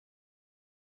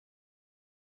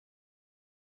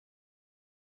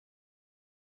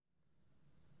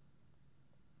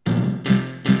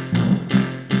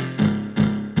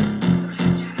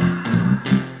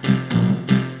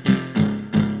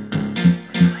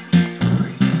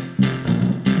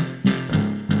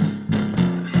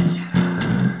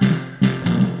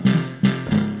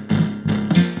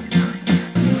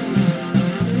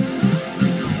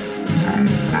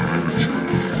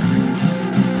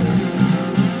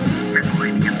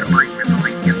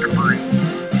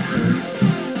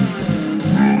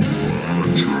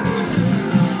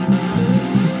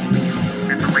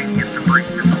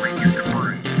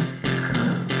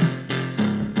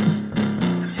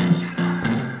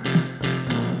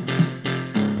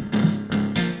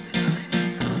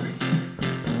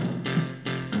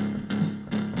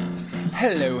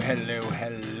Hello,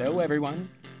 everyone,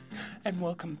 and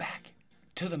welcome back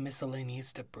to the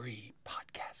Miscellaneous Debris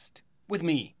podcast with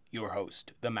me, your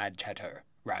host, the Mad Chatter,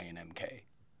 Ryan MK.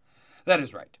 That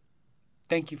is right.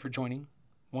 Thank you for joining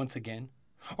once again,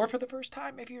 or for the first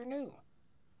time if you're new.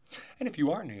 And if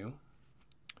you are new,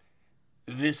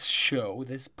 this show,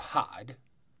 this pod,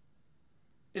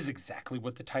 is exactly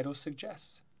what the title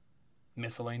suggests.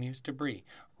 Miscellaneous Debris.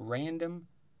 Random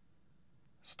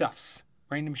stuffs.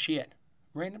 Random shit.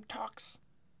 Random talks.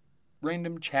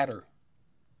 Random chatter.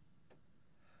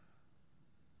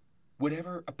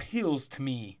 Whatever appeals to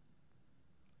me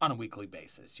on a weekly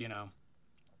basis, you know.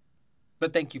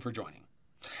 But thank you for joining.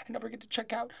 And don't forget to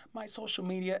check out my social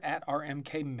media at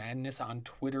RMK Madness on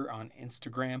Twitter, on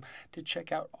Instagram, to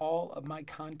check out all of my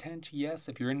content. Yes,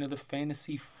 if you're into the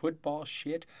fantasy football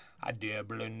shit, I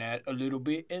dabble in that a little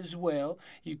bit as well.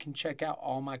 You can check out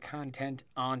all my content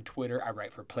on Twitter. I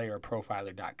write for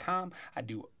playerprofiler.com. I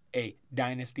do a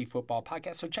Dynasty football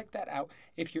podcast, so check that out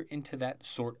if you're into that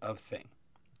sort of thing.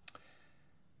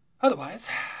 Otherwise,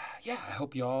 yeah, I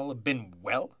hope you all have been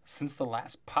well since the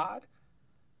last pod.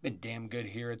 Been damn good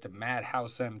here at the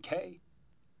Madhouse MK.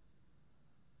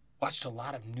 Watched a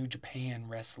lot of New Japan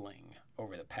wrestling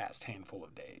over the past handful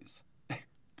of days.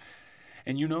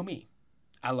 And you know me.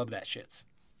 I love that shits.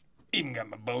 Even got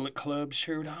my Bullet Club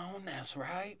shirt on, that's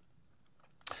right.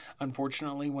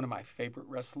 Unfortunately, one of my favorite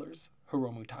wrestlers,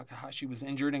 Hiromu Takahashi, was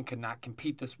injured and could not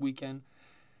compete this weekend.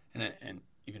 And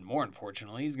even more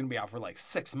unfortunately, he's going to be out for like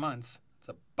 6 months. It's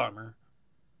a bummer.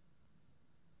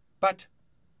 But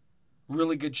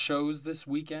really good shows this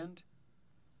weekend.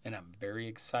 And I'm very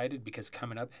excited because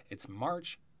coming up, it's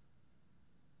March.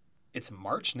 It's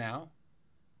March now.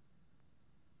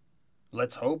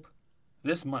 Let's hope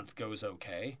this month goes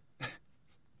okay.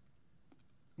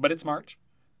 But it's March.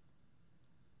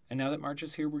 And now that March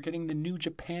is here, we're getting the New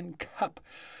Japan Cup.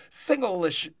 Single blah,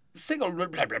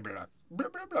 blah, blah, blah, blah,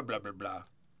 blah, blah, blah, blah.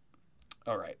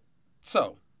 All right.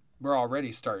 So, we're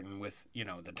already starting with,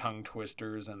 the tongue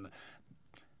twisters and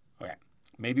okay.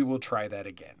 Maybe we'll try that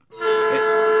again.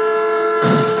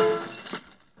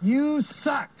 You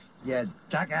suck, you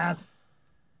jackass.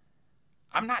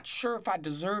 I'm not sure if I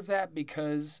deserve that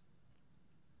because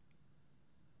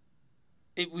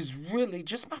it was really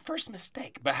just my first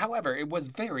mistake. But however, it was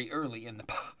very early in the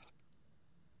pod.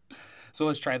 So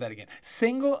let's try that again.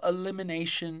 Single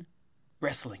elimination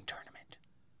wrestling tournament.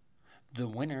 The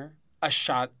winner, a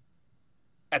shot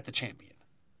at the champion.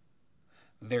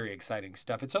 Very exciting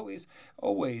stuff. It's always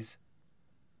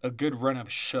a good run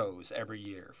of shows every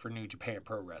year for New Japan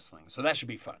Pro Wrestling. So that should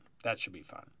be fun.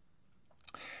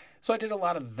 So I did a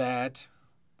lot of that.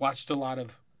 Watched a lot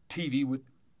of TV with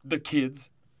the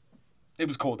kids. It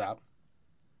was cold out.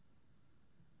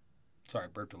 Sorry, I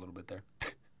burped a little bit there.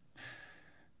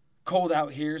 Cold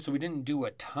out here, so we didn't do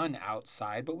a ton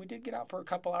outside, but we did get out for a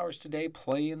couple hours today,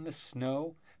 play in the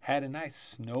snow, had a nice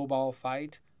snowball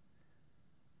fight.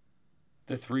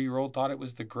 The 3-year-old thought it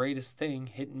was the greatest thing,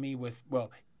 hitting me with,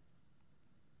 well,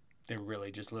 they're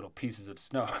really just little pieces of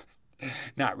snow,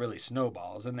 not really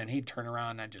snowballs, and then he'd turn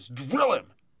around and I'd just drill him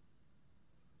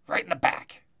right in the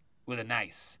back with a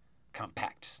nice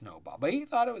compact snowball. But he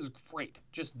thought it was great,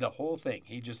 just the whole thing.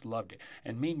 He just loved it.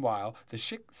 And meanwhile, the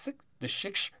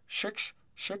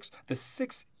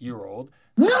 6-year-old.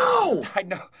 No! I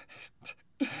know.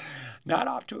 Not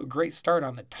off to a great start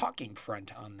on the talking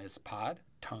front on this pod.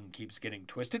 Tongue keeps getting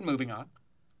twisted. Moving on.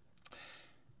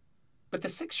 But the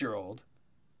 6-year-old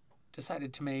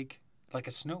decided to make like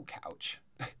a snow couch,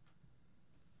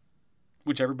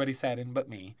 which everybody sat in but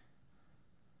me,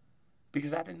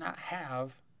 because I did not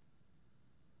have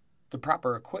the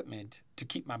proper equipment to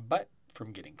keep my butt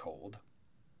from getting cold.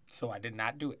 So I did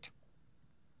not do it.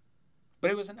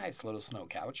 But it was a nice little snow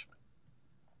couch.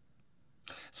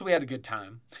 So we had a good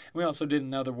time. We also did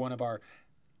another one of our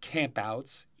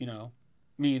campouts,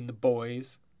 me and the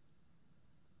boys.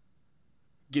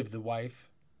 Give the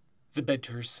wife the bed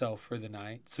to herself for the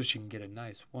night so she can get a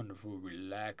nice, wonderful,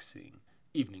 relaxing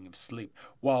evening of sleep.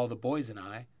 While the boys and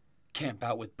I camp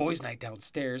out with boys' night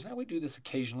downstairs. Now, we do this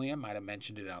occasionally. I might have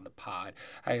mentioned it on the pod.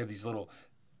 I have these little,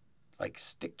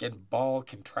 stick and ball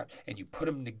and you put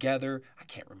them together. I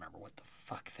can't remember what the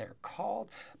fuck they're called,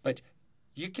 but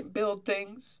you can build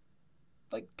things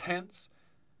like tents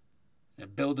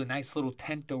and build a nice little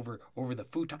tent over the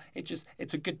futon.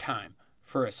 It's a good time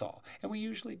for us all. And we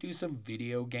usually do some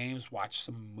video games, watch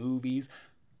some movies,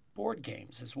 board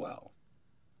games as well.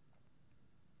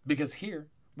 Because here,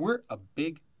 we're a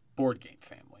big board game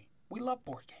family. We love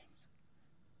board games.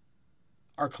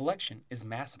 Our collection is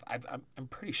massive. I'm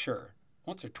pretty sure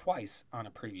once or twice on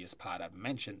a previous pod I've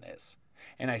mentioned this.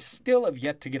 And I still have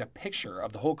yet to get a picture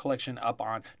of the whole collection up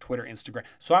on Twitter, Instagram.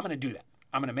 So I'm going to do that.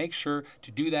 I'm going to make sure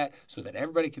to do that so that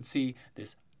everybody can see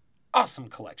this awesome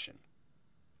collection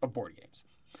of board games.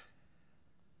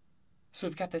 So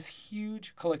we've got this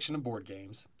huge collection of board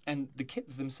games, and the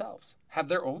kids themselves have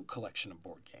their own collection of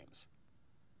board games.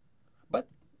 But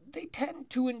they tend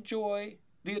to enjoy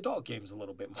the adult games a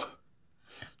little bit more.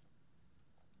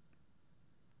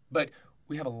 But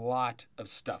we have a lot of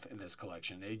stuff in this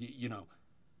collection.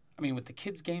 I mean, with the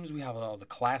kids' games, we have all the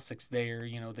classics there,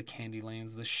 the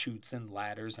Candylands, the Chutes and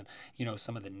Ladders, and,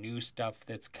 some of the new stuff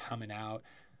that's coming out.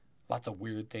 Lots of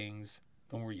weird things.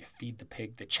 The one where you feed the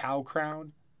pig, the Chow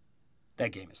Crown.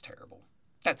 That game is terrible.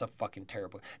 That's a fucking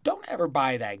terrible. Don't ever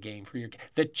buy that game for your kid.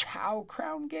 The Chow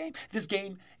Crown game? This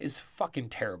game is fucking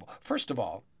terrible. First of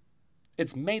all,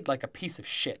 it's made like a piece of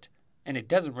shit, and it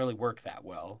doesn't really work that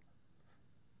well.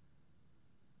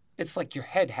 It's like your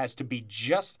head has to be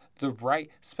just the right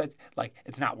spec. Like,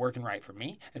 it's not working right for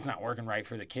me. It's not working right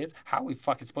for the kids. How are we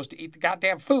fucking supposed to eat the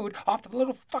goddamn food off the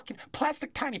little fucking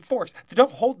plastic tiny forks that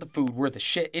don't hold the food worth of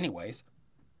shit anyways?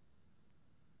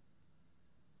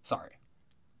 Sorry.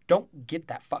 Don't get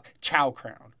that Chow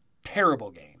Crown. Terrible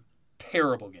game.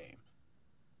 Terrible game.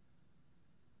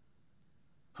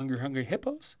 Hungry Hungry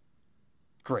Hippos?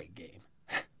 Great game.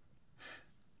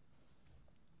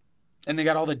 And they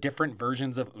got all the different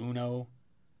versions of Uno.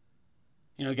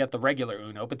 You got the regular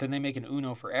Uno, but then they make an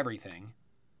Uno for everything.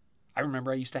 I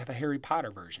remember I used to have a Harry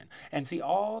Potter version. And see,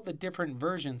 all the different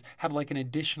versions have like an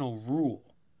additional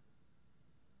rule.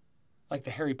 Like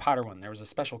the Harry Potter one, there was a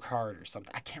special card or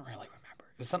something. I can't really remember.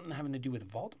 It was something having to do with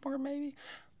Voldemort, maybe?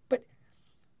 But,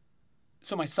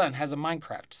 so my son has a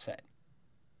Minecraft set.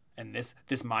 And this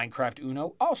Minecraft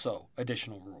Uno, also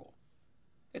additional rule.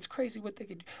 It's crazy what they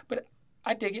could do. But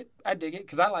I dig it,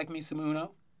 because I like me some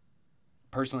Uno.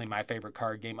 Personally, my favorite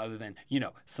card game, other than,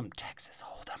 some Texas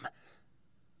Hold'em.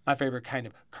 My favorite kind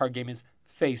of card game is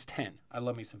Phase 10. I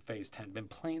love me some Phase 10. Been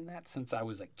playing that since I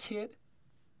was a kid.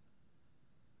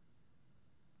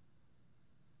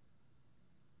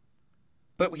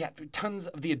 But we got tons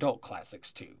of the adult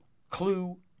classics, too.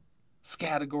 Clue,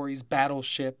 Categories,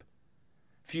 Battleship,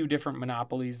 few different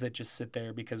Monopolies that just sit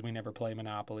there because we never play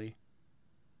Monopoly.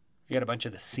 We got a bunch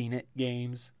of the Seen It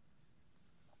games.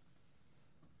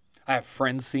 I have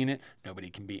Friends Seen It. Nobody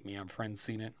can beat me on Friends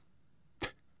Seen It.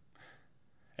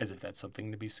 As if that's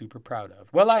something to be super proud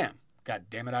of. Well, I am. God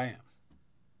damn it, I am.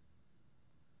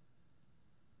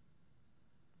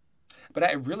 But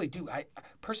I really do.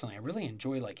 Personally, I really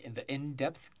enjoy like in the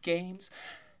in-depth games.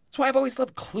 That's why I've always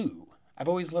loved Clue.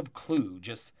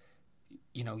 Just,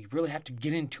 you really have to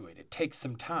get into it. It takes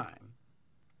some time.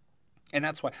 And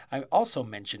that's why I also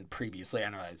mentioned previously, I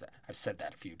know I've said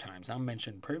that a few times, I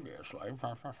mentioned previously,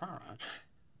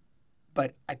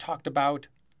 but I talked about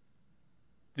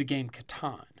the game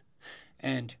Catan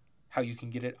and how you can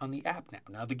get it on the app now.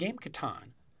 Now, the game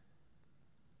Catan,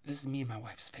 this is me and my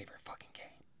wife's favorite fucking game.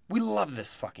 We love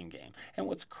this fucking game. And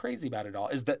what's crazy about it all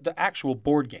is that the actual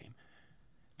board game,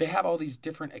 they have all these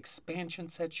different expansion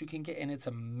sets you can get, and it's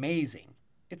amazing.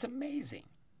 It's amazing.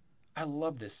 I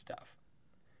love this stuff.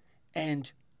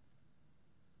 And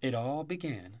it all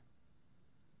began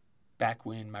back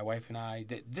when my wife and I,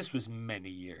 this was many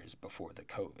years before the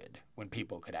COVID, when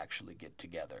people could actually get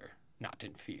together, not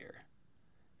in fear,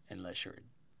 unless you're a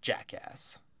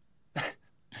jackass.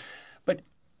 But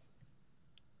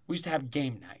we used to have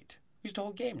game night. We used to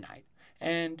hold game night.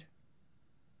 And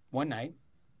one night,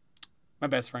 my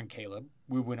best friend Caleb,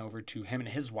 we went over to him and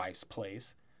his wife's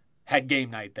place, had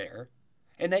game night there.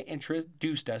 And they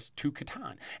introduced us to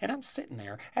Catan. And I'm sitting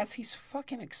there as he's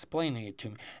fucking explaining it to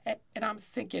me. And I'm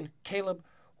thinking, Caleb,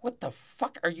 what the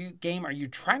fuck are you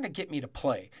trying to get me to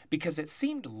play? Because it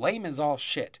seemed lame as all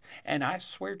shit. And I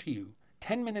swear to you,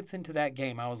 10 minutes into that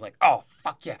game, I was like, oh,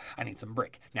 fuck yeah, I need some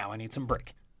brick. Now I need some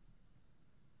brick.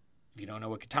 If you don't know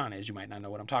what Catan is, you might not know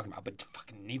what I'm talking about. But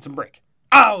fucking need some brick.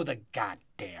 Oh, the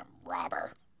goddamn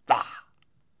robber. Ah.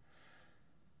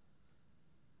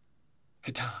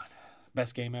 Catan.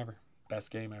 Best game ever.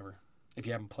 Best game ever. If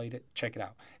you haven't played it, check it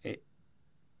out.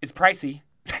 It's pricey.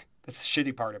 That's the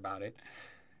shitty part about it.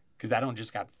 Because I don't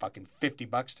just got fucking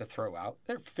 $50 to throw out.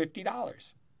 They're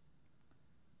 $50.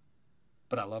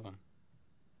 But I love them.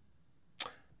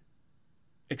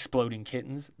 Exploding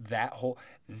Kittens,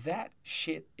 that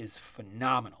shit is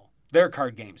phenomenal. They're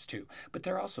card games too, but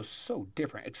they're also so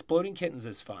different. Exploding Kittens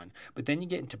is fun, but then you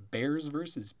get into Bears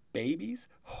versus Babies.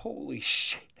 Holy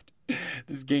shit.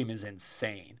 This game is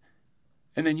insane.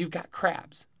 And then you've got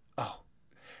Crabs. Oh,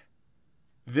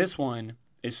 this one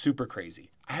is super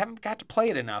crazy. I haven't got to play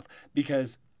it enough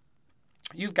because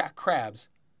you've got Crabs.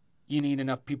 you need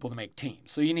enough people to make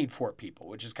teams. So you need 4 people,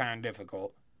 which is kind of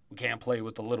difficult. We can't play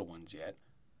with the little ones yet.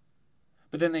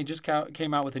 But then they just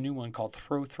came out with a new one called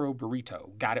Throw Throw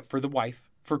Burrito. Got it for the wife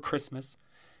for Christmas.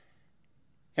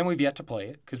 And we've yet to play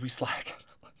it because we slack.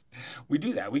 We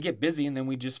do that. We get busy and then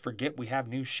we just forget we have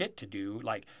new shit to do,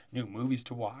 like new movies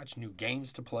to watch, new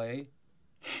games to play.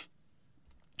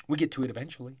 We get to it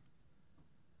eventually.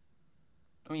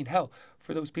 I mean, hell,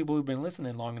 for those people who've been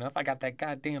listening long enough, I got that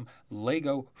goddamn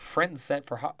Lego Friends set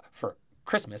for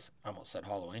Christmas. I almost said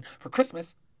Halloween. For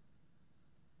Christmas.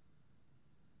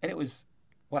 And it was,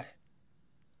 what,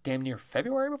 damn near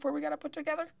February before we got it put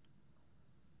together?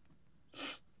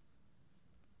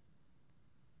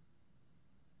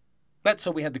 But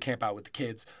so we had the camp out with the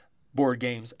kids, board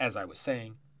games, as I was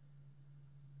saying.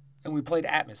 And we played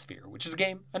Atmosphere, which is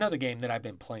another game that I've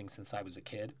been playing since I was a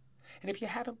kid. And if you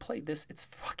haven't played this, it's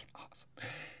fucking awesome.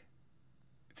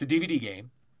 It's a DVD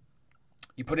game.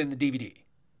 You put in the DVD.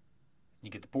 You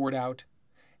get the board out.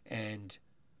 And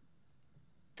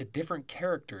the different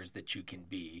characters that you can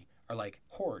be are like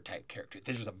horror type characters.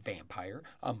 There's a vampire,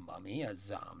 a mummy, a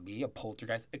zombie, a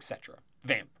poltergeist, etc.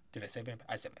 Did I say vampire?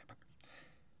 I said vampire.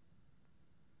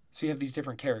 So you have these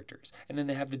different characters. And then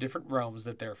they have the different realms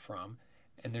that they're from.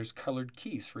 And there's colored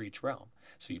keys for each realm.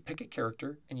 So you pick a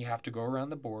character and you have to go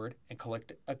around the board and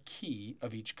collect a key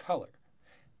of each color.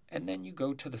 And then you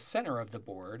go to the center of the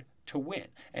board to win.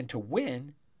 And to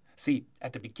win, see,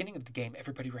 at the beginning of the game,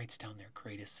 everybody writes down their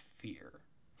greatest fear.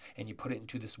 And you put it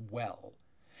into this well.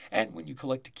 And when you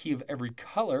collect a key of every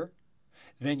color,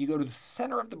 then you go to the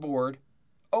center of the board,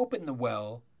 open the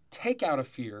well, take out a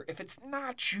fear. If it's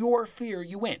not your fear,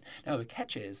 you win. Now the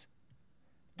catch is,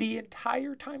 the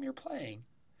entire time you're playing,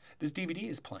 this DVD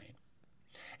is playing.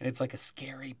 And it's like a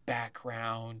scary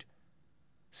background,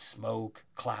 smoke,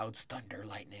 clouds, thunder,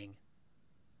 lightning.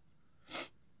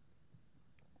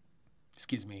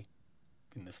 Excuse me,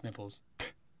 getting the sniffles.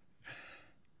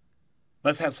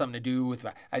 Must have something to do with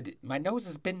my nose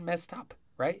has been messed up,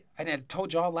 right? I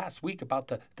told y'all last week about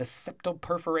the septal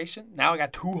perforation. Now I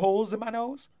got 2 holes in my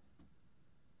nose.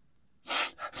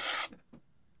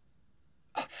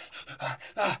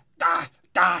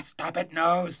 Stop it,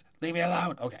 nose. Leave me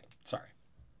alone. Okay, sorry.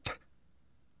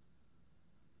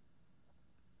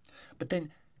 But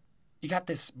then you got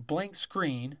this blank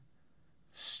screen,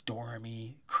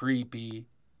 stormy, creepy,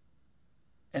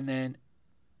 and then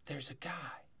there's a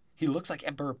guy. He looks like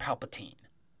Emperor Palpatine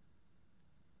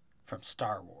from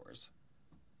Star Wars.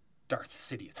 Darth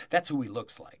Sidious. That's who he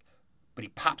looks like. But he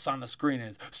pops on the screen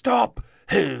and says, "Stop!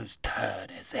 Whose turn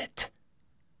is it?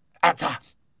 Answer!"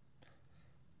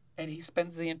 And he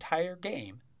spends the entire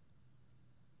game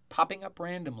popping up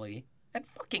randomly and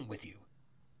fucking with you.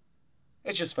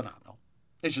 It's just phenomenal.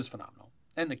 It's just phenomenal.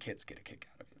 And the kids get a kick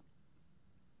out of it.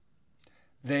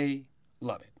 They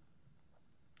love it.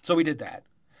 So we did that.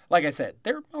 Like I said,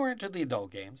 they're more into the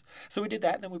adult games. So we did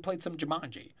that, and then we played some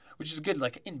Jumanji, which is a good,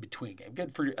 like, in-between game.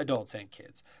 Good for adults and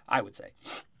kids, I would say.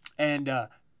 And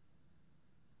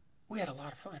we had a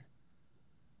lot of fun.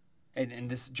 And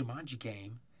this Jumanji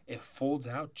game, it folds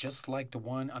out just like the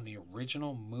one on the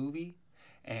original movie.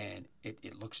 And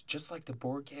it looks just like the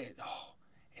board game. Oh,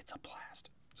 it's a blast.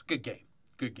 It's a good game.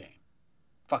 Good game.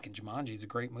 Fucking Jumanji is a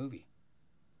great movie.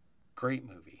 Great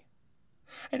movie.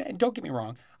 And don't get me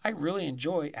wrong, I really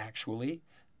enjoy, actually,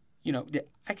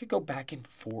 I could go back and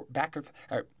forth,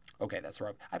 okay, that's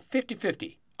right. I'm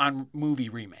 50-50 on movie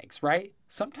remakes, right?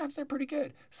 Sometimes they're pretty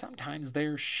good. Sometimes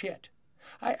they're shit.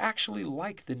 I actually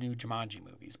like the new Jumanji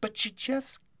movies, but you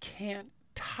just can't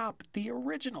top the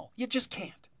original. You just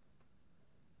can't.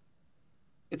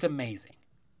 It's amazing.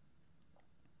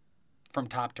 From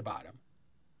top to bottom.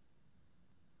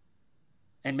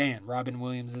 And man, Robin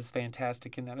Williams is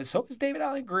fantastic in that. So is David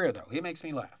Allen Greer, though. He makes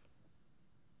me laugh.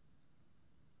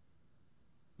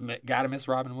 Gotta miss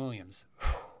Robin Williams.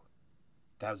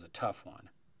 That was a tough one.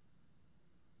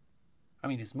 I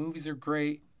mean, his movies are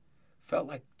great. Felt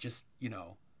like just,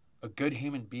 a good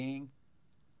human being.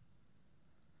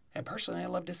 And personally, I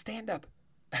loved his stand-up.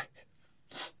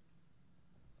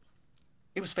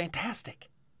 It was fantastic.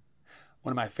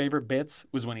 One of my favorite bits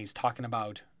was when he's talking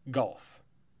about golf.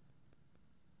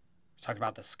 He's talking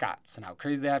about the Scots and how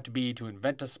crazy they have to be to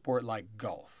invent a sport like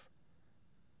golf.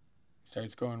 He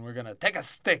starts going, "We're going to take a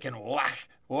stick and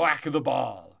whack the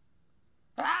ball."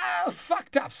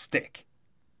 Fucked up stick.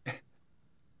 And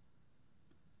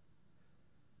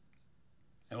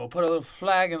we'll put a little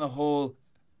flag in the hole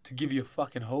to give you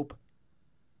fucking hope.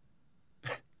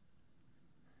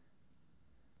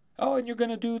 Oh, and you're going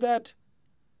to do that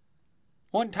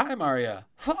one time, are you?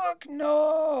 Fuck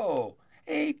no.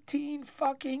 18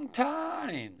 fucking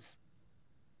times.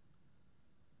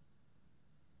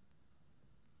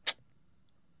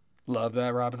 Love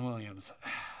that Robin Williams.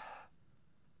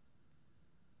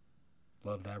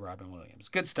 Love that Robin Williams.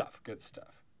 Good stuff. Good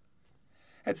stuff.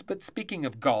 But speaking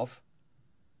of golf,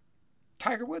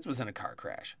 Tiger Woods was in a car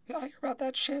crash. Y'all hear about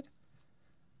that shit?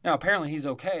 Now, apparently he's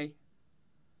okay.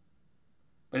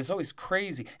 But it's always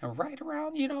crazy. And right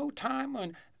around,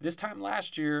 this time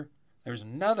last year, there was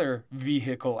another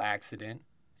vehicle accident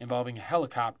involving a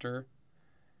helicopter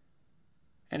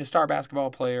and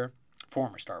a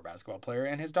former star basketball player,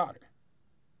 and his daughter.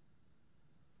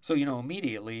 So,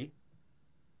 immediately,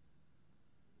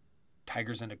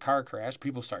 Tiger's in a car crash.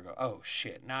 People start going, oh,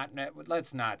 shit,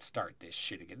 let's not start this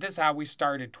shit again. This is how we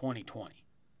started 2020.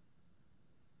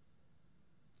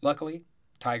 Luckily,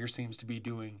 Tiger seems to be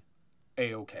doing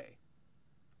A-okay.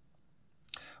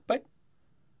 But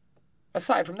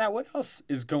aside from that, what else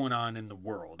is going on in the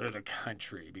world or the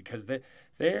country? Because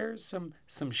there's some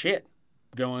shit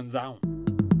going on.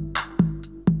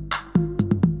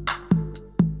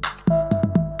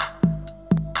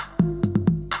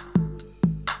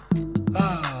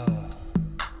 Oh.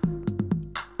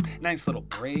 Nice little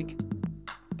break.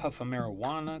 Puff of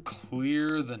marijuana,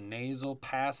 clear the nasal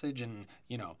passage and,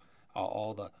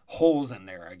 all the holes in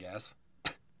there, I guess.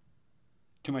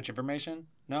 Too much information?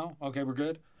 No? Okay, we're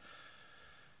good.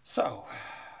 So,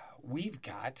 we've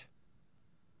got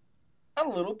a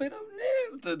little bit of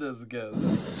news to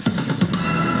discuss.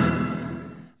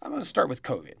 I'm going to start with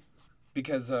COVID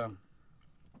because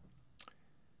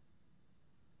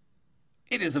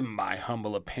it is, in my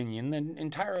humble opinion, that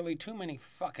entirely too many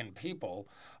fucking people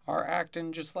are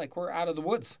acting just like we're out of the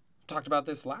woods. I talked about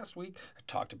this last week. I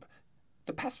talked about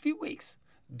the past few weeks.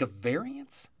 The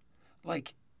variants,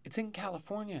 like it's in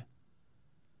California.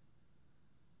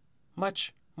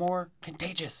 Much more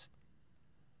contagious.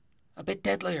 A bit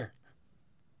deadlier.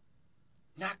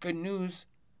 Not good news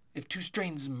if two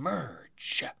strains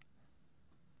merge.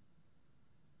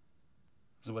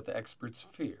 This is what the experts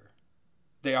fear.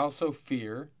 They also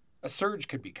fear a surge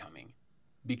could be coming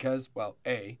because, well,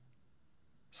 A,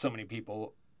 so many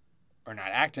people are not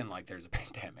acting like there's a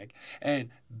pandemic, and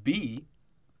B,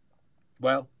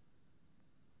 well,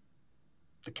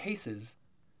 the cases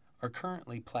are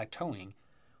currently plateauing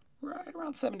right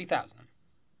around 70,000.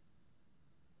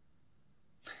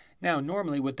 Now,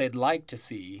 normally what they'd like to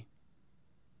see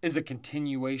is a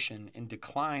continuation in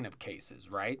decline of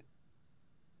cases, right?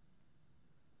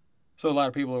 So a lot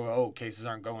of people are, oh, cases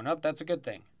aren't going up. That's a good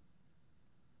thing.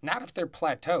 Not if they're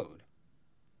plateaued.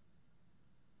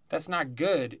 That's not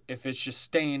good if it's just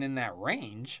staying in that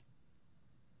range.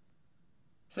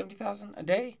 70,000 a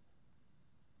day?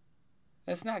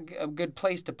 That's not a good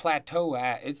place to plateau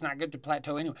at. It's not good to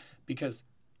plateau anyway, because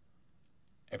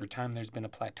every time there's been a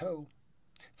plateau,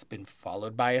 it's been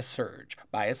followed by a surge,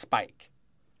 by a spike.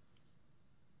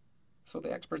 So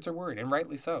the experts are worried, and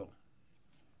rightly so.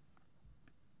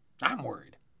 I'm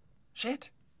worried.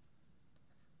 Shit.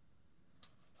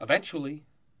 Eventually,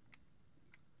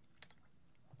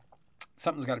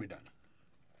 something's got to be done.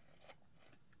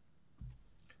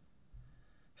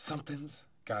 Something's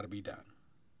got to be done.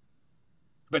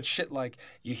 But shit, like,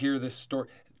 you hear this story,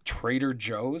 Trader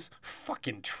Joe's?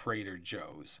 Fucking Trader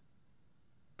Joe's.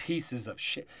 Pieces of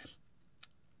shit.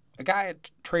 A guy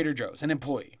at Trader Joe's, an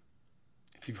employee.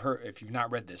 If you've not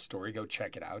read this story, go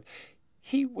check it out.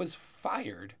 He was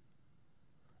fired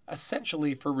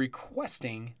essentially for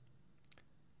requesting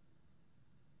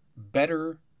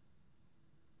better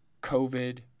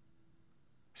COVID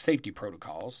safety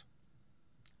protocols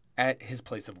at his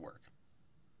place of work.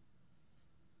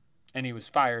 And he was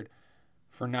fired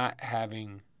for not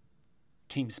having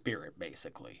team spirit,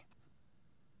 basically.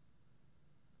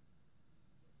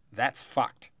 That's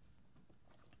fucked.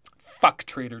 Fuck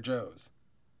Trader Joe's.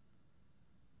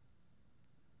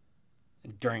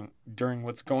 During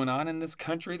what's going on in this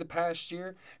country the past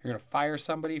year, you're going to fire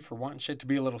somebody for wanting shit to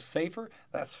be a little safer?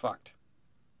 That's fucked.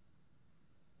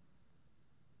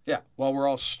 Yeah, while we're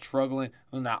all struggling,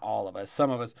 well, not all of us, some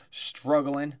of us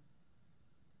struggling.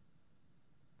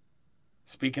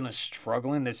 Speaking of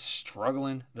struggling,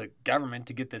 the government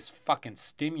to get this fucking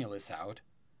stimulus out.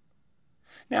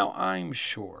 Now, I'm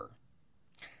sure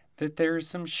that there's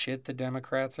some shit the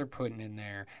Democrats are putting in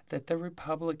there that the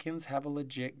Republicans have a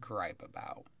legit gripe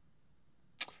about.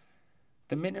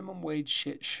 The minimum wage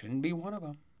shit shouldn't be one of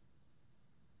them.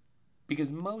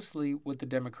 Because mostly what the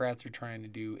Democrats are trying to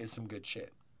do is some good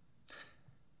shit.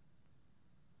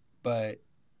 But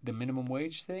the minimum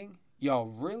wage thing, y'all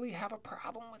really have a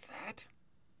problem with that?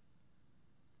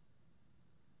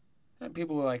 And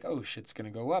people are like, oh, shit's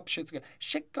going to go up.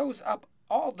 Shit goes up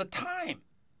all the time.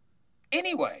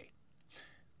 Anyway.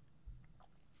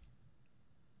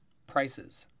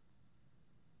 Prices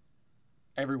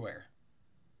everywhere,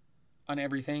 on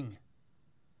everything.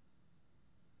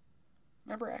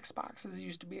 Remember Xboxes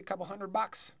used to be a couple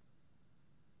 $100?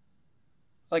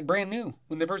 Like brand new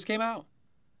when they first came out.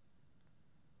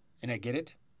 And I get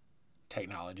it.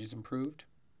 Technology's improved.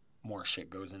 More shit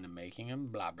goes into making them.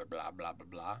 Blah, blah, blah, blah, blah,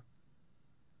 blah.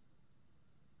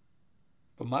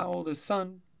 But my oldest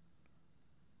son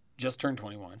just turned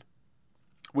 21.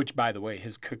 Which, by the way,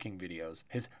 his cooking videos,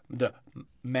 the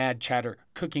Mad Chatter,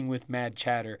 Cooking with Mad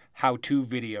Chatter how-to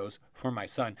videos for my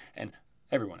son and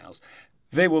everyone else,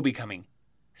 they will be coming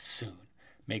soon.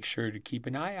 Make sure to keep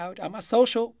an eye out on my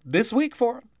social this week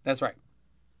for him. That's right.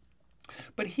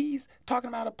 But he's talking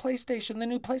about a PlayStation, the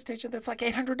new PlayStation that's like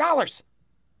 $800.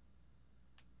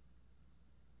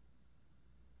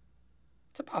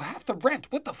 It's about half the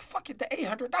rent. What the fuck is the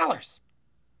 $800?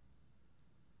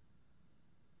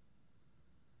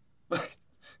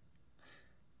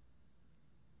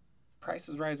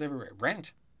 Prices rise everywhere.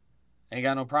 Rent. Ain't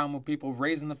got no problem with people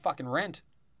raising the fucking rent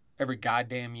every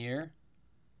goddamn year.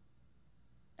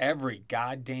 Every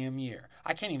goddamn year.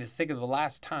 I can't even think of the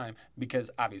last time because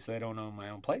obviously I don't own my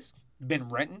own place. Been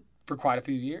renting for quite a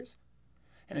few years.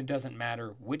 And it doesn't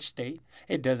matter which state.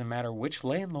 It doesn't matter which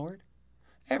landlord.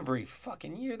 Every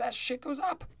fucking year that shit goes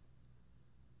up.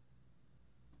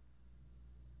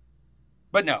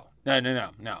 But no.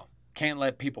 Can't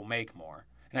let people make more.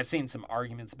 And I've seen some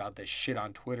arguments about this shit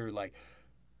on Twitter like,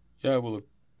 yeah, well, if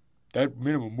that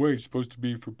minimum wage is supposed to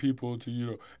be for people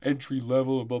to, entry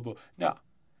level and blah, blah. No.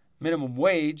 Minimum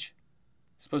wage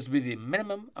is supposed to be the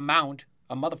minimum amount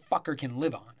a motherfucker can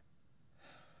live on.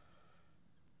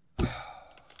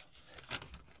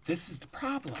 This is the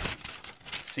problem.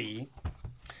 See?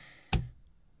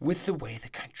 With the way the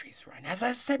country's run. As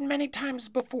I've said many times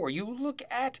before, you look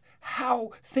at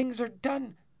how things are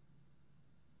done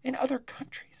in other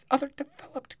countries, other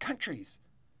developed countries.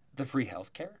 The free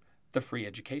healthcare, the free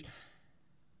education.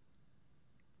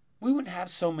 We wouldn't have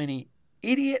so many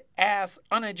idiot-ass,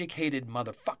 uneducated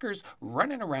motherfuckers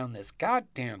running around this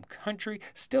goddamn country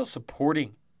still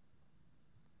supporting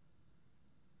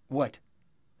what?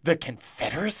 The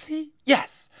Confederacy?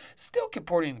 Yes, still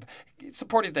supporting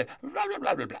the blah, blah,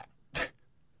 blah, blah, blah.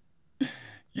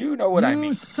 You know what I mean.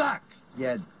 You suck,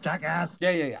 you jackass.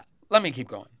 Yeah. Let me keep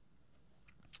going.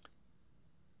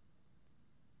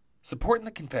 Supporting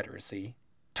the Confederacy,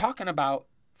 talking about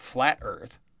flat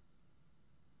Earth,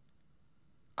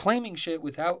 claiming shit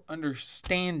without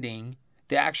understanding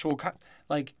the actual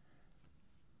and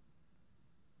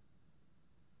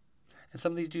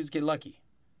some of these dudes get lucky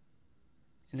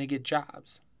and they get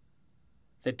jobs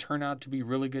that turn out to be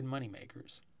really good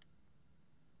moneymakers.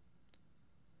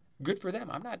 Good for them.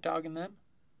 I'm not dogging them.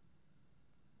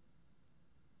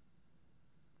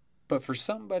 But for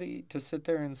somebody to sit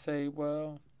there and say,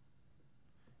 well,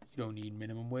 you don't need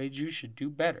minimum wage, you should do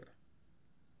better.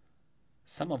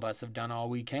 Some of us have done all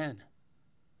we can.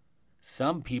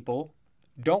 Some people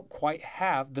don't quite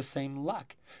have the same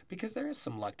luck because there is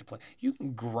some luck to play. You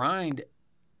can grind,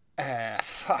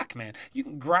 you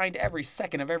can grind every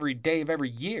second of every day of every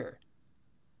year.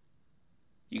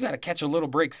 You got to catch a little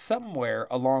break somewhere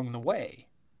along the way,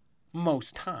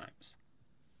 most times.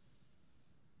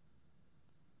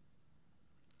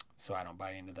 So I don't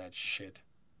buy into that shit.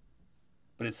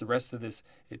 But it's the rest of this,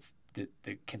 it's the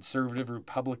conservative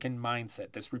Republican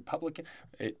mindset. This Republican,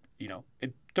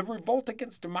 the revolt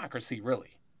against democracy,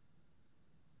 really.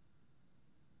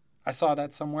 I saw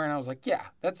that somewhere and I was like, yeah,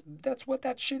 that's what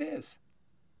that shit is.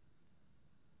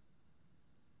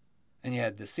 And you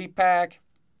had the CPAC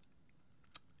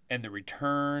and the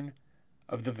return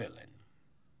of the villain.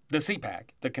 The CPAC,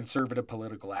 the Conservative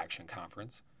Political Action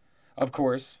Conference, of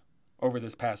course, over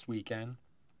this past weekend.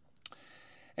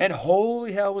 And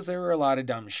holy hell was there a lot of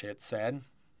dumb shit said.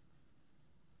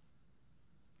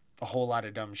 A whole lot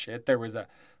of dumb shit. There was a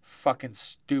fucking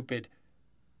stupid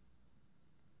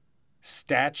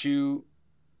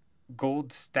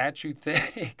gold statue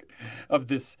thing of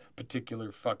this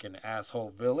particular fucking asshole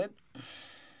villain.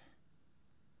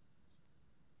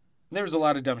 There was a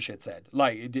lot of dumb shit said.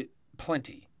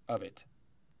 Plenty of it.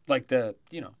 Like the,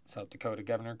 South Dakota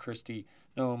Governor Kristi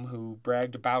Noem, who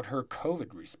bragged about her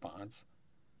COVID response.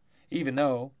 Even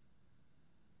though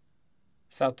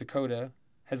South Dakota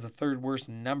has the third worst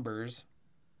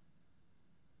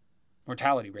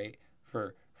mortality rate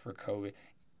for COVID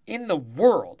in the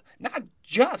world, not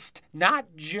just the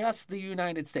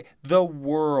United States, the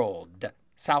world.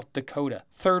 South Dakota,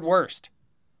 third worst.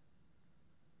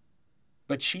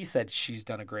 But she said she's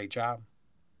done a great job.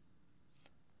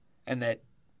 And that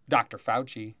Dr.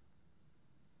 Fauci,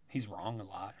 he's wrong a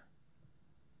lot.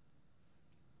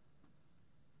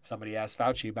 Somebody asked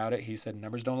Fauci about it. He said,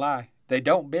 numbers don't lie. They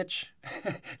don't, bitch.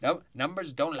 No,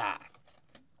 numbers don't lie.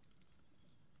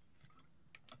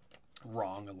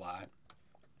 Wrong a lot.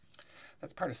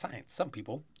 That's part of science. Some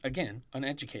people, again,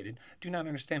 uneducated, do not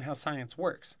understand how science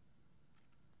works.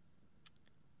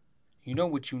 You know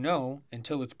what you know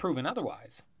until it's proven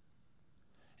otherwise.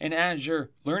 And as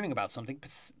you're learning about something,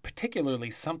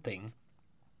 particularly something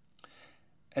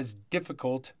as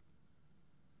difficult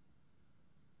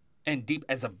and deep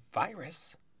as a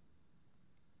virus,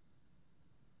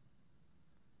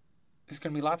 there's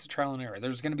going to be lots of trial and error.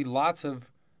 There's going to be lots of,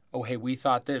 oh, hey, we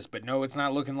thought this, but no, it's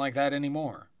not looking like that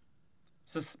anymore.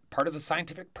 This is part of the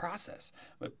scientific process.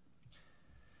 But,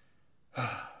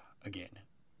 again,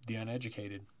 the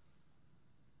uneducated,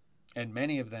 and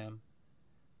many of them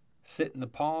sit in the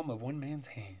palm of one man's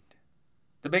hand.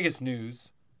 The biggest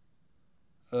news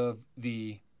of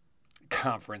the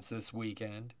conference this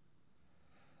weekend,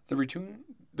 the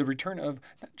return of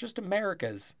not just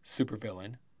America's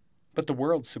supervillain, but the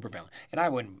world's supervillain. And I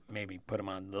wouldn't maybe put him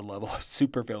on the level of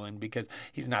supervillain because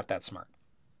he's not that smart.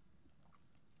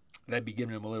 That'd be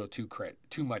giving him a little too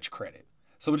much credit.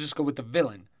 So we'll just go with the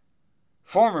villain,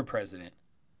 former president,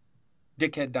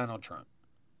 dickhead Donald Trump.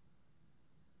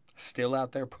 Still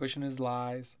out there pushing his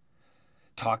lies,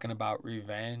 talking about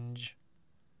revenge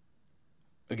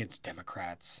against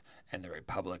Democrats and the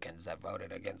Republicans that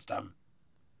voted against him.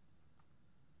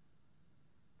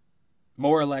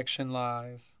 More election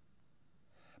lies.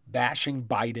 Bashing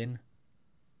Biden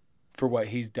for what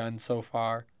he's done so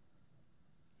far.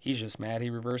 He's just mad he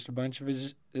reversed a bunch of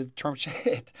his Trump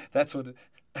shit. That's what...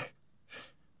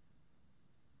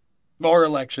 More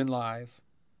election lies.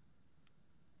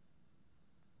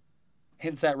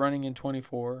 Hints at running in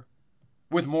 24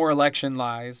 with more election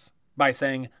lies by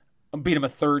saying, I'll beat him a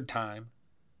third time.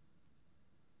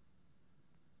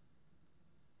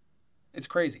 It's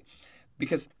crazy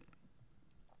because,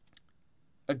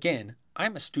 again,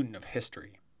 I'm a student of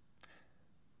history.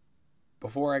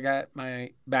 Before I got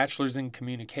my bachelor's in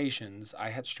communications, I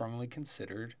had strongly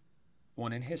considered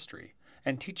one in history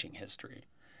and teaching history.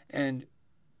 And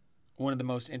one of the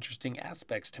most interesting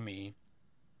aspects to me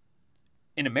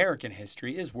in American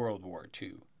history is World War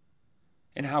II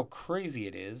and how crazy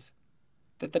it is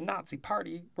that the Nazi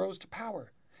Party rose to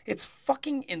power. It's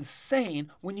fucking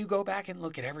insane when you go back and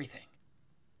look at everything.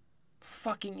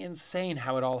 Fucking insane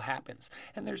how it all happens.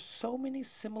 And there's so many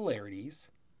similarities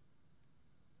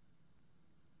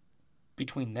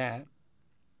between that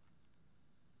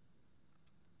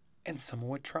and some of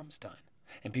what Trump's done.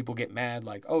 And people get mad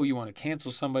like, oh, you want to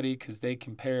cancel somebody because they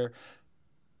compare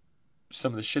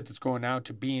some of the shit that's going out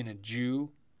to being a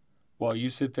Jew while you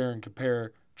sit there and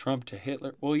compare Trump to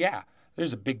Hitler. Well, yeah,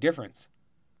 there's a big difference.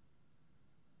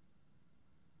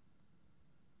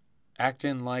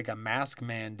 Acting like a mask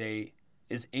mandate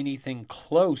is anything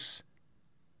close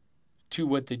to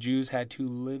what the Jews had to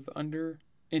live under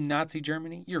in Nazi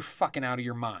Germany, you're fucking out of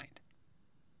your mind.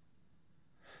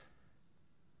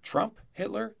 Trump,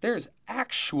 Hitler, there's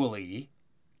actually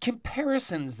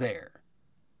comparisons there.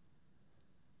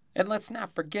 And let's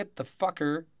not forget the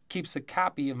fucker keeps a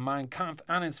copy of Mein Kampf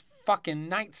on his fucking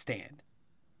nightstand.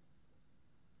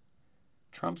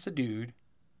 Trump's a dude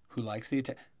who likes the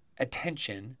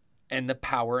attention and the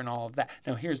power and all of that.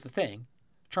 Now, here's the thing.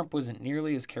 Trump wasn't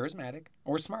nearly as charismatic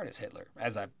or smart as Hitler,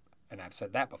 I've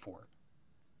said that before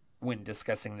when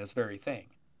discussing this very thing.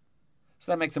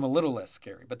 So that makes him a little less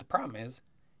scary. But the problem is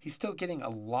he's still getting a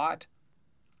lot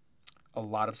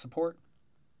of support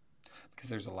because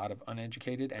there's a lot of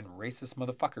uneducated and racist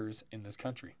motherfuckers in this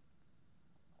country.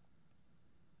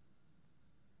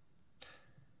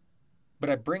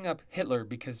 But I bring up Hitler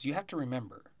because you have to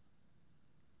remember.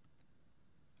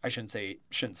 I shouldn't say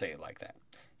it like that.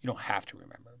 You don't have to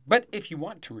remember. But if you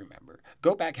want to remember,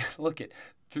 go back and look at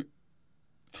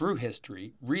through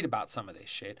history, read about some of this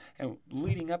shit, and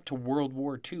leading up to World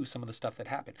War II, some of the stuff that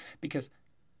happened. Because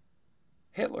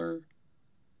Hitler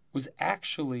was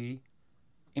actually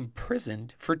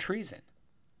imprisoned for treason,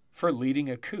 for leading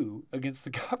a coup against the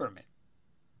government.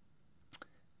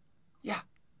 Yeah.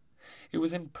 It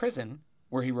was in prison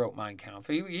where he wrote Mein Kampf.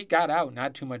 He got out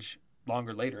not too much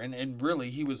longer later, and really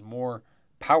he was more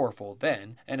powerful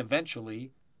then, and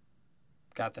eventually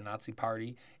got the Nazi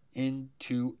Party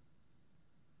into,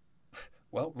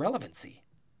 well, relevancy.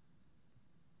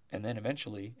 And then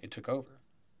eventually it took over.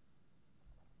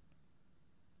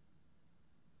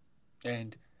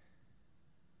 And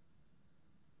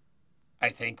I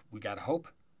think we gotta hope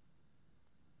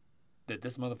that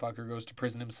this motherfucker goes to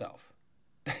prison himself.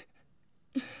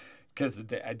 Because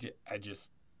I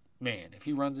just, man, if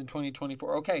he runs in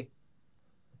 2024, okay.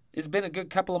 It's been a good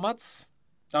couple of months.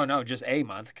 Oh no, just a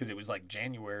month because it was like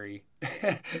January,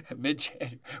 mid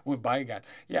January when by got.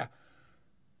 Yeah,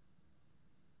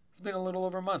 it's been a little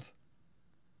over a month.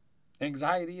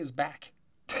 Anxiety is back.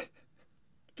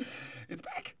 It's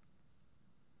back.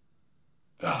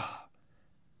 Ah,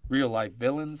 real life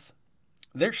villains,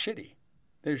 they're shitty.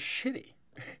 They're shitty.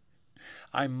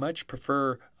 I much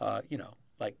prefer,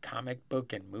 like comic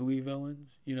book and movie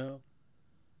villains. Give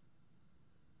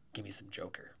me some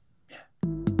Joker. Yeah.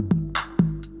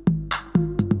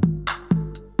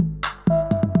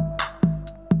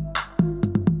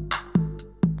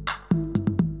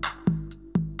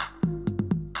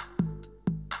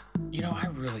 I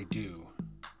really do.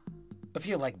 I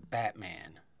feel like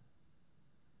Batman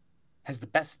has the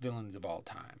best villains of all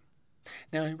time.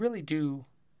 Now, I really do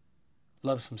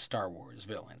love some Star Wars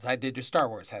villains. I did. Star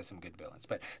Wars has some good villains,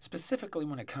 but specifically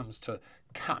when it comes to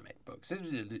comic books, this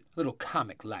is a little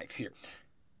comic life here.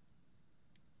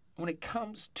 When it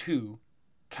comes to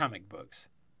comic books,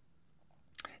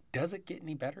 does it get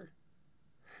any better?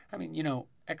 I mean,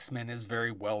 X-Men is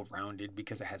very well rounded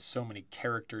because it has so many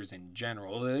characters in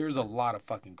general. There's a lot of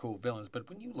fucking cool villains, but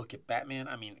when you look at Batman,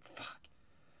 I mean, fuck,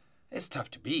 it's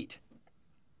tough to beat.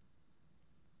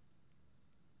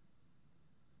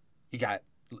 You got,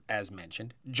 as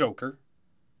mentioned, Joker,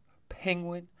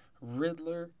 Penguin,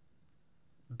 Riddler,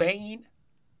 Bane,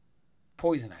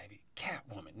 Poison Ivy,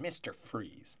 Catwoman, Mr.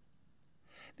 Freeze.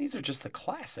 These are just the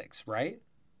classics, right?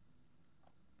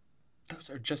 Those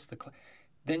are just the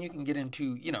Then you can get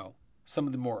into, some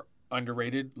of the more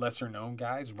underrated, lesser known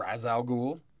guys. Ra's al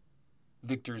Ghul,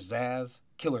 Victor Zsasz,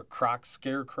 Killer Croc,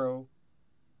 Scarecrow.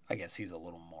 I guess he's a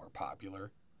little more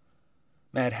popular.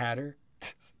 Mad Hatter.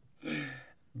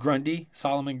 Grundy,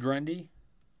 Solomon Grundy.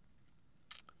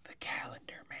 The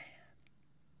Calendar Man.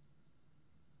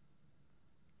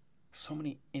 So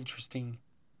many interesting,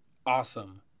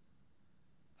 awesome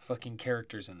fucking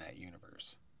characters in that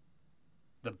universe.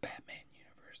 The Batman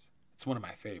universe. It's one of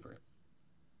my favorite.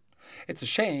 It's a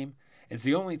shame. It's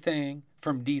the only thing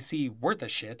from DC worth a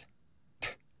shit.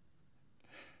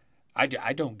 I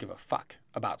don't give a fuck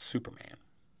about Superman.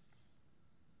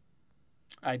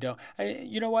 I don't.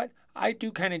 You know what? I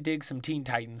do kind of dig some Teen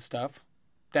Titans stuff.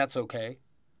 That's okay.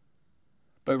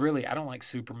 But really, I don't like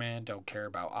Superman. Don't care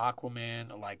about Aquaman.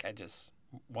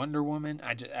 Wonder Woman.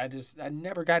 I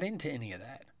never got into any of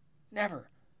that. Never.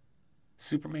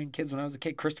 Superman kids when I was a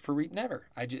kid. Christopher Reeve. Never.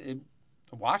 I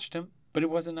watched him, but it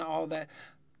wasn't all that.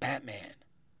 Batman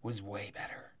was way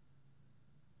better.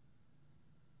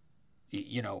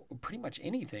 Pretty much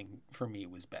anything for me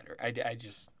was better. I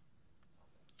just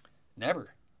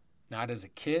never. Not as a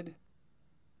kid.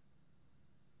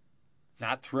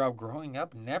 Not throughout growing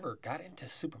up. Never got into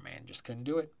Superman. Just couldn't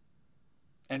do it.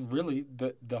 And really,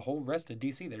 the whole rest of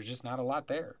DC, there's just not a lot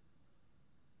there.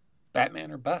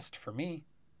 Batman or bust for me.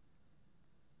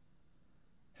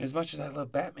 And as much as I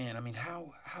love Batman, I mean,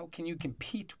 how can you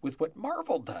compete with what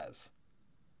Marvel does?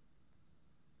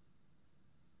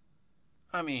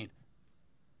 I mean,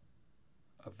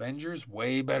 Avengers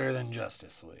way better than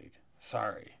Justice League.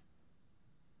 Sorry.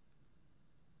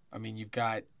 I mean, you've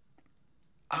got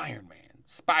Iron Man,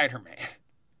 Spider-Man,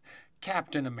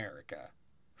 Captain America,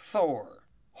 Thor,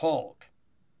 Hulk.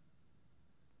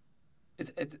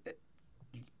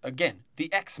 Again,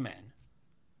 the X-Men.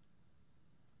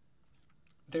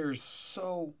 There's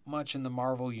so much in the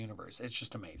Marvel universe. It's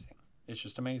just amazing. It's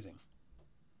just amazing.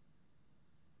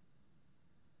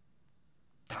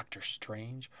 Doctor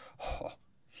Strange. Oh,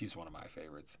 he's one of my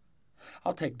favorites.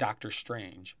 I'll take Doctor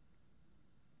Strange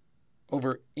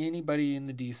over anybody in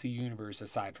the DC universe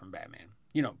aside from Batman.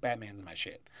 Batman's my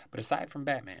shit. But aside from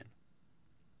Batman,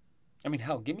 I mean,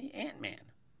 hell, give me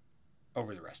Ant-Man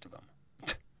over the rest of them.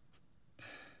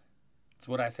 It's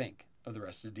what I think of the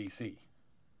rest of DC.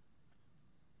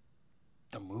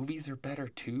 The movies are better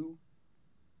too.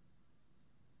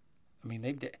 I mean,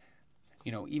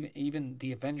 even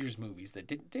the Avengers movies that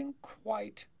didn't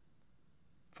quite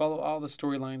follow all the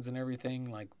storylines and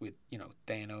everything, like with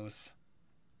Thanos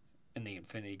and the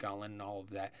Infinity Gauntlet and all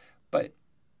of that, but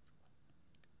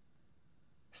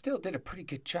still did a pretty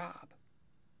good job.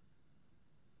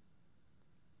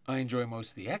 I enjoy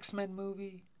most of the X-Men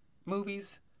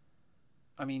movies.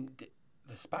 I mean,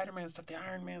 the Spider-Man stuff, the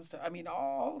Iron Man stuff. I mean,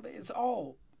 it's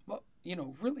all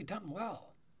really done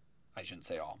well. I shouldn't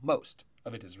say all. Most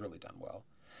of it is really done well.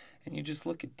 And you just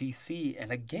look at DC,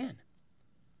 and again,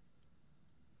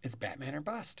 it's Batman or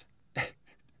bust.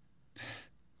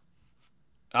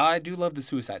 I do love the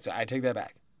Suicide Squad. I take that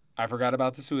back. I forgot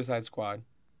about the Suicide Squad.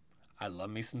 I love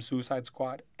me some Suicide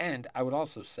Squad. And I would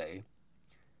also say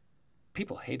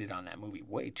people hated on that movie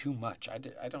way too much.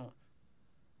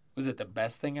 Was it the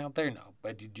best thing out there? No.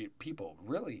 But did you people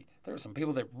really? There were some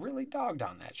people that really dogged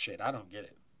on that shit. I don't get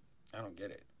it. I don't get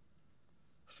it.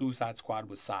 Suicide Squad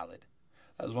was solid.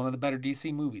 That was one of the better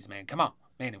DC movies, man. Come on,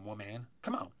 man and woman.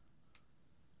 Come on.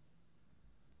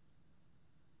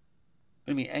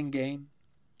 But I mean, Endgame.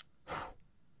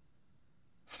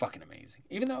 Fucking amazing.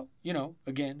 Even though,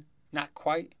 again, not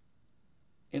quite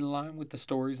in line with the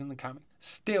stories in the comic,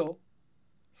 still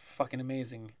fucking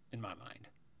amazing in my mind.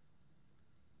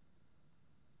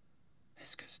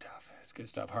 It's good stuff. It's good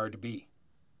stuff. Hard to beat.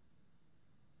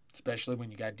 Especially when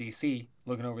you got DC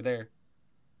looking over there.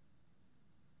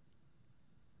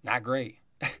 Not great.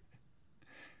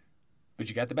 But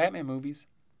you got the Batman movies.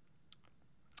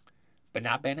 But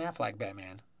not Ben Affleck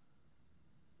Batman.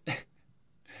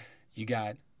 You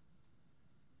got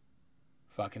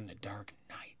fucking the Dark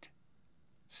Knight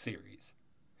series.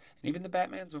 And even the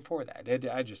Batmans before that.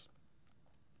 I just...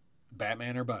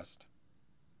 Batman or bust.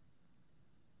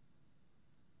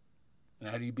 And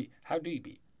how do you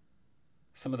beat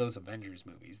some of those Avengers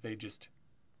movies? They just...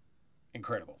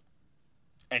 incredible.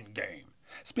 Endgame.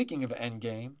 Speaking of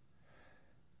Endgame,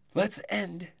 let's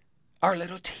end our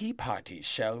little tea party,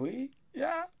 shall we?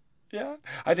 Yeah.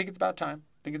 I think it's about time.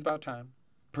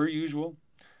 Per usual,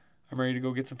 I'm ready to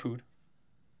go get some food.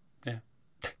 Yeah.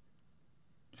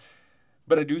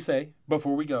 But I do say,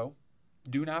 before we go,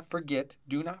 do not forget,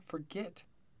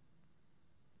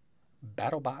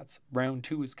 BattleBots Round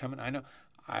 2 is coming. I know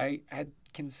I had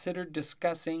considered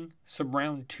discussing some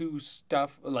Round 2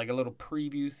 stuff, like a little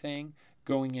preview thing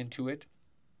going into it.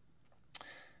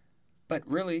 But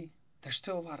really, there's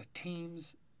still a lot of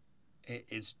teams.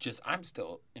 It's just, I'm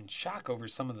still in shock over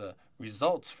some of the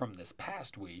results from this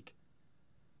past week.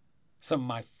 Some of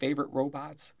my favorite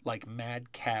robots, like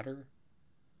Mad Catter,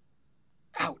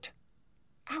 out.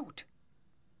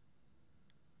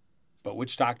 But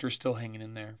Witch Doctor's still hanging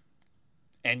in there.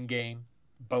 Endgame,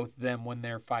 both them won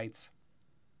their fights.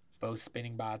 Both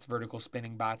spinning bots, vertical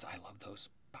spinning bots. I love those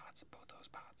bots, both those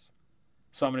bots.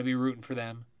 So I'm going to be rooting for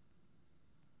them.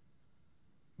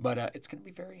 But it's going to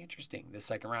be very interesting this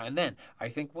second round. And then I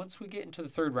think once we get into the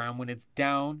third round, when it's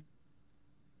down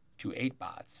to 8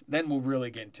 bots, then we'll really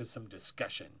get into some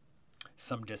discussion.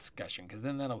 Because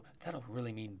then that'll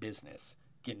really mean business,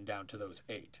 getting down to those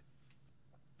 8.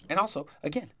 And also,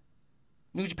 again,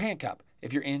 New Japan Cup.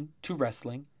 If you're into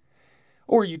wrestling,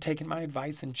 or you taking my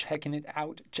advice and checking it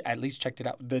out, at least checked it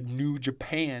out, the New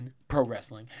Japan Pro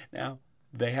Wrestling. Now,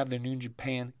 they have their New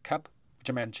Japan Cup, which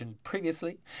I mentioned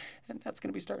previously, and that's going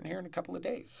to be starting here in a couple of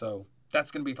days. So that's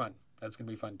going to be fun. That's going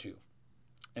to be fun too.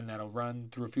 And that'll run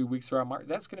through a few weeks throughout March.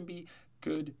 That's going to be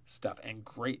good stuff and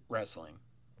great wrestling.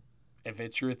 If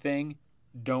it's your thing,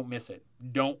 don't miss it.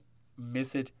 Don't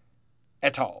miss it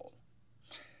at all.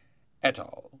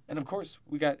 And of course,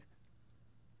 we got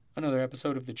another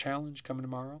episode of The Challenge coming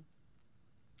tomorrow.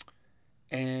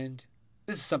 And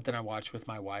this is something I watch with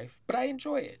my wife, but I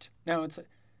enjoy it. Now,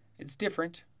 it's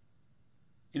different.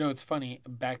 It's funny,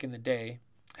 back in the day,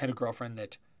 I had a girlfriend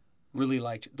that really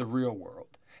liked The Real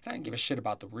World. And I didn't give a shit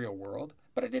about The Real World,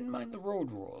 but I didn't mind the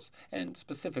Road Rules. And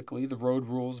specifically, the Road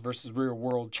Rules versus Real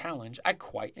World Challenge, I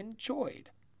quite enjoyed.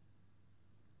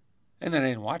 And then I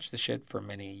didn't watch the shit for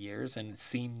many years and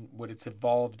seen what it's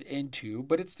evolved into,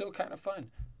 but it's still kind of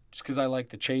fun. Just because I like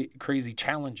the crazy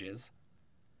challenges.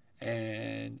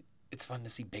 And it's fun to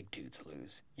see big dudes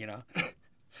lose,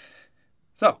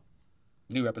 So,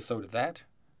 new episode of that.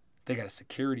 They got a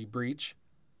security breach.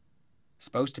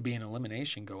 Supposed to be an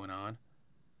elimination going on.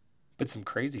 But some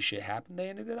crazy shit happened. They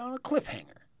ended it on a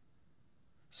cliffhanger.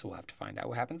 So we'll have to find out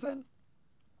what happens then.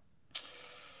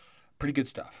 Pretty good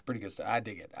stuff. I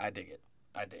dig it.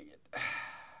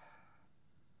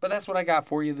 But that's what I got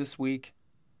for you this week.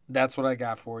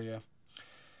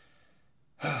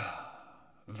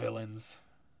 Villains.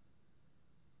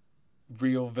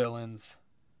 Real villains.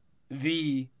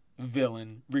 The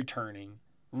villain returning.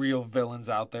 Real villains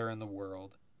out there in the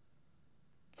world.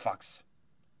 Fucks.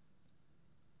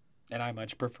 And I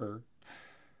much prefer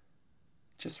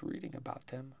just reading about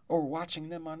them or watching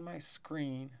them on my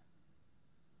screen.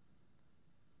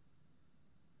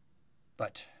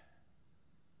 But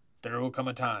there will come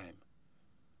a time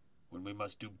when we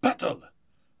must do battle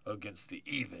against the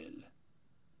evil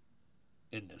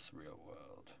in this real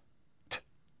world.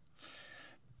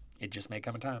 It just may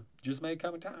come a time.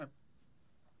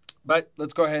 But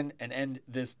let's go ahead and end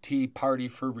this tea party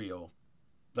for real.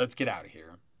 Let's get out of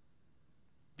here.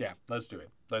 Yeah, let's do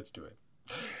it.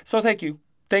 So thank you.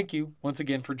 Thank you once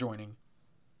again for joining.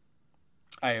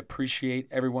 I appreciate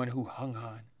everyone who hung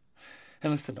on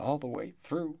and listened all the way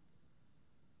through.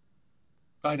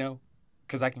 I know,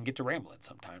 because I can get to rambling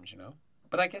sometimes,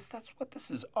 But I guess that's what this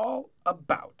is all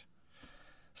about.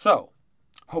 So,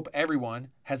 hope everyone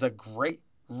has a great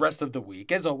rest of the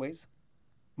week. As always,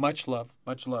 much love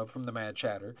from the Mad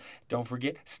Chatter. Don't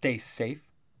forget, stay safe,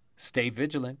 stay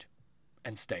vigilant,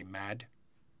 and stay mad.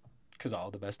 Because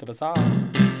all the best of us are.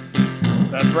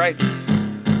 That's right.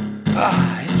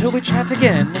 Until we chat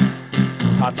again,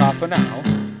 ta-ta for now.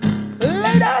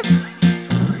 Laters!